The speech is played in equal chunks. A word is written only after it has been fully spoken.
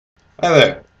Hi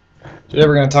there. Today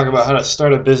we're going to talk about how to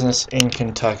start a business in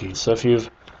Kentucky. So if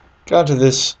you've gone to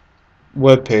this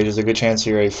web page, there's a good chance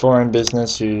you're a foreign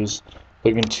business who's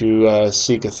looking to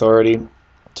seek authority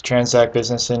to transact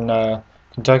business in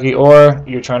Kentucky, or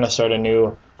you're trying to start a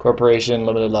new corporation,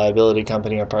 limited liability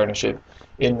company, or partnership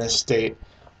in this state.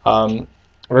 Um,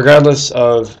 Regardless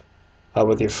of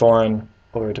whether you're foreign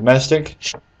or domestic,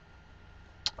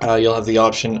 you'll have the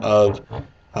option of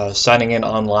signing in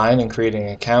online and creating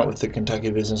an account with the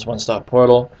Kentucky Business One Stop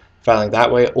portal, filing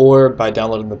that way, or by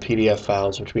downloading the PDF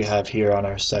files, which we have here on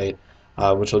our site,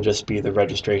 which will just be the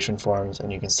registration forms,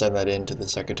 and you can send that in to the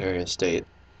Secretary of State.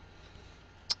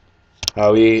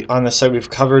 On the site we've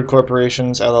covered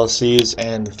corporations, LLCs,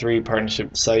 and the three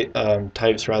partnership site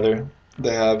types rather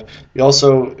they have. You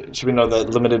also should know that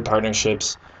limited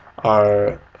partnerships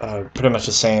are pretty much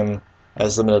the same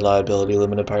as limited liability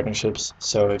limited partnerships.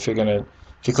 So if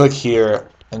you click here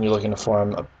and you're looking to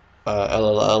form a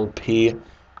LLP,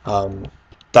 um,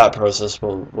 that process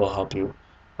will help you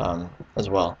as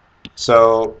well.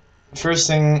 So first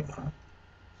thing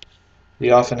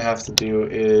you often have to do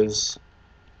is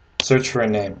search for a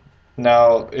name.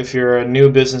 Now, if you're a new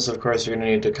business, of course, you're going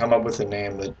to need to come up with a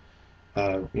name that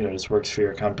just works for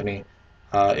your company.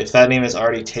 If that name is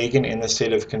already taken in the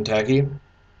state of Kentucky,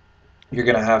 you're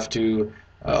going to have to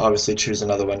obviously choose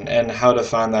another one. And how to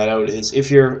find that out is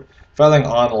if you're filing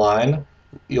online,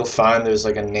 you'll find there's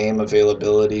like a name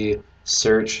availability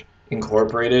search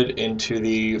incorporated into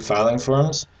the filing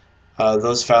forms.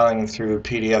 Those filing through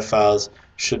PDF files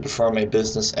should perform a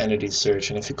business entity search.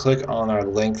 And if you click on our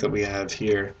link that we have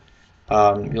here,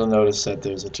 you'll notice that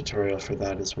there's a tutorial for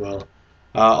that as well.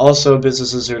 Also,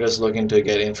 businesses who are just looking to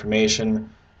get information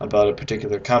about a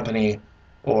particular company,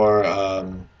 or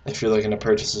if you're looking to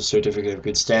purchase a certificate of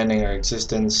good standing or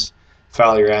existence,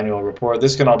 file your annual report.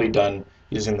 This can all be done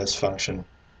using this function.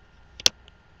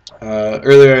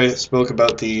 Earlier I spoke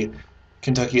about the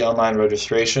Kentucky Online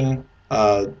Registration.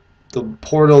 The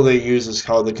portal they use is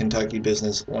called the Kentucky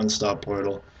Business One Stop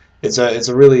Portal. It's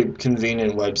a really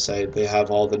convenient website. They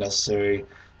have all the necessary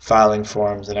filing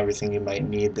forms and everything you might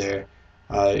need there.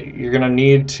 You're going to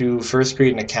need to first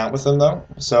create an account with them though.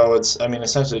 So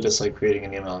essentially just like creating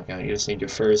an email account. You just need your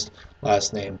first,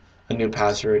 last name, a new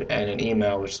password, and an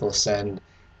email which they'll send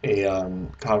a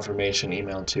confirmation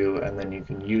email to, and then you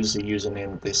can use the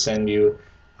username that they send you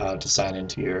to sign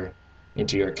into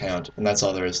your account. And that's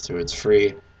all there is to it. It's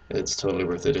free. It's totally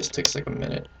worth it. It just takes like a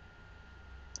minute.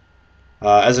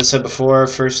 As I said before,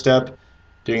 first step,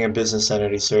 doing a business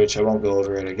entity search. I won't go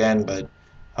over it again, but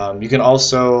you can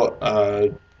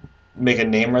also make a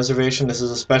name reservation. This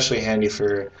is especially handy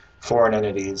for foreign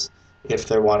entities if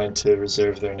they're wanting to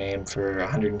reserve their name for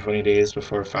 120 days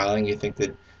before filing. You think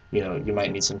that you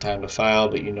might need some time to file,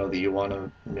 but you know that you want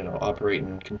to operate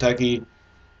in Kentucky.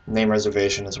 Name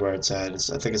reservation is where it's at.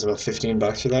 I think it's about 15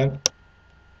 bucks for that.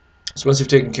 So once you've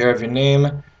taken care of your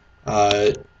name,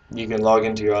 you can log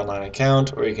into your online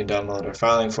account, or you can download our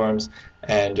filing forms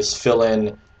and just fill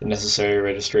in the necessary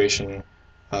registration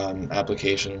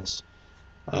applications,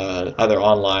 either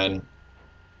online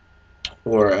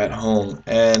or at home.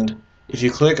 And if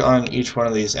you click on each one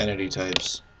of these entity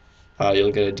types,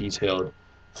 you'll get a detailed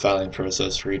filing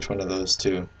process for each one of those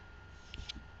too.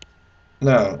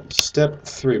 Now, step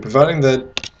 3, providing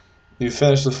that you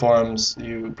finished the forms,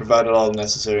 you provided all the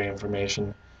necessary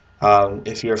information.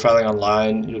 If you're filing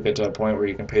online, you'll get to a point where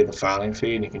you can pay the filing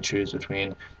fee, and you can choose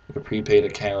between a prepaid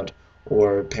account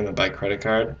or payment by credit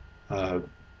card.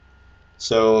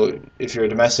 So if you're a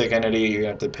domestic entity, you're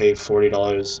going to have to pay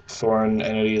 $40. Foreign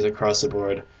entities across the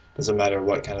board, doesn't matter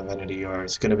what kind of entity you are,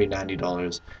 it's going to be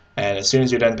 $90. And as soon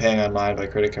as you're done paying online by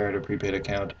credit card or prepaid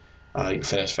account, you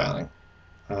finish filing.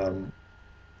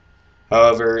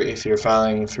 However, if you're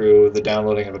filing through the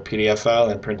downloading of a PDF file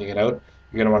and printing it out,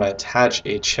 you're going to want to attach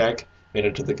a check made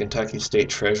out to the Kentucky State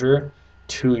Treasurer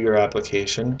to your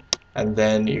application, and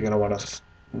then you're going to want to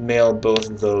mail both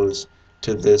of those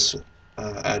to this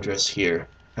address here,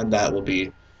 and that will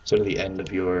be sort of the end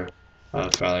of your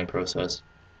filing process.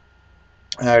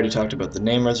 I already talked about the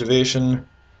name reservation.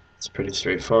 It's pretty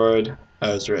straightforward.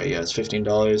 It's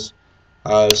 $15.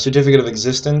 Certificate of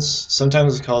existence,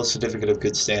 sometimes it's called certificate of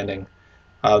good standing.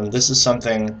 This is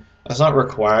something that's not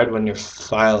required when you're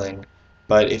filing,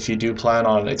 but if you do plan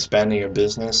on expanding your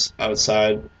business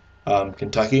outside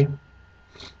Kentucky,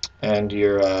 and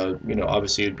you're,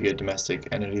 obviously you'd be a domestic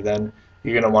entity then,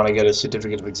 you're going to want to get a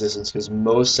certificate of existence because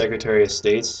most Secretary of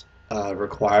States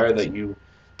require that you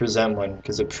present one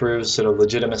because it proves sort of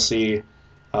legitimacy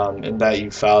in that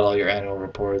you filed all your annual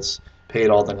reports, paid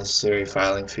all the necessary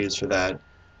filing fees for that,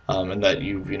 and that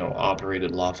you've,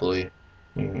 operated lawfully.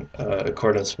 in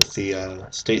accordance with the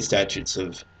state statutes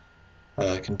of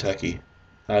Kentucky.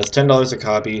 It's $10 a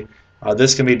copy.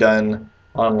 This can be done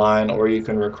online, or you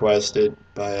can request it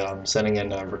by sending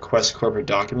in a request corporate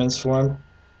documents form.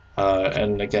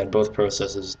 And again, both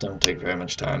processes don't take very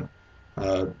much time.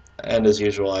 Uh, and as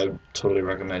usual, I totally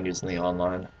recommend using the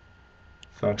online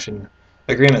function.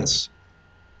 Agreements.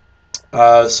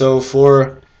 So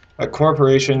for a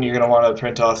corporation, you're going to want to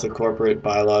print off the corporate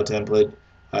bylaw template.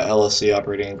 LLC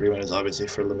operating agreement is obviously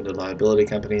for limited liability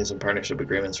companies, and partnership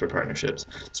agreements for partnerships.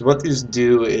 So what these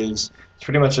do is it's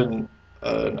pretty much an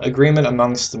agreement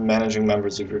amongst the managing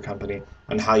members of your company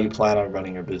on how you plan on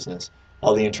running your business.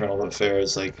 All the internal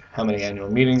affairs, like how many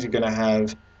annual meetings you're going to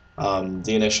have,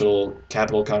 the initial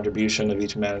capital contribution of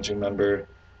each managing member,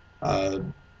 uh,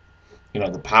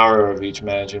 the power of each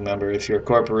managing member. If you're a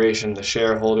corporation, the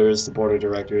shareholders, the board of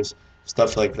directors,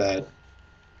 stuff like that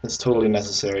is totally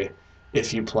necessary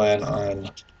if you plan on,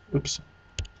 oops,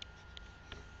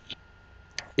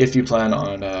 if you plan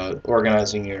on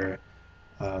organizing your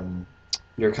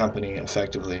company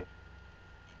effectively.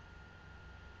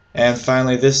 And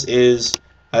finally,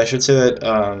 I should say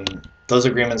that those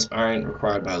agreements aren't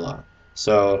required by law.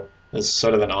 So it's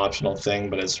sort of an optional thing,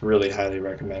 but it's really highly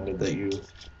recommended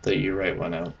that you write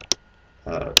one out.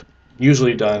 Uh,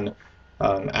 Usually done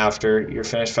after you're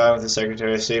finished filing with the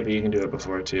Secretary of State, but you can do it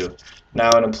before too. Now,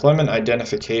 an employment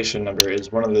identification number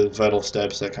is one of the vital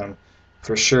steps that come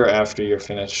for sure after you're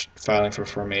finished filing for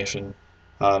formation.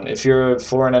 If you're a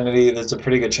foreign entity, there's a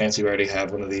pretty good chance you already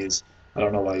have one of these. I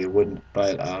don't know why you wouldn't,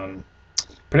 but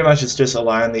pretty much it's just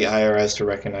allowing the IRS to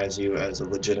recognize you as a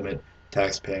legitimate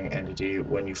tax-paying entity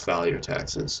when you file your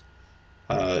taxes.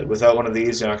 Without one of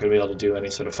these, you're not going to be able to do any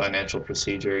sort of financial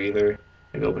procedure either,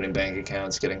 like opening bank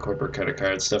accounts, getting corporate credit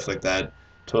cards, stuff like that.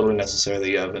 Totally necessary that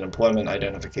you have an employment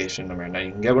identification number. Now,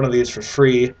 you can get one of these for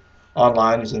free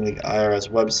online using the IRS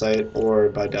website or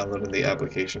by downloading the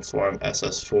application form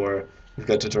SS4. We've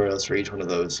got tutorials for each one of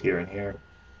those here and here.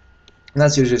 And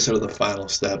that's usually sort of the final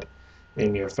step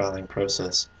in your filing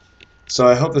process. So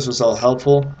I hope this was all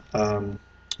helpful.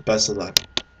 Best of luck.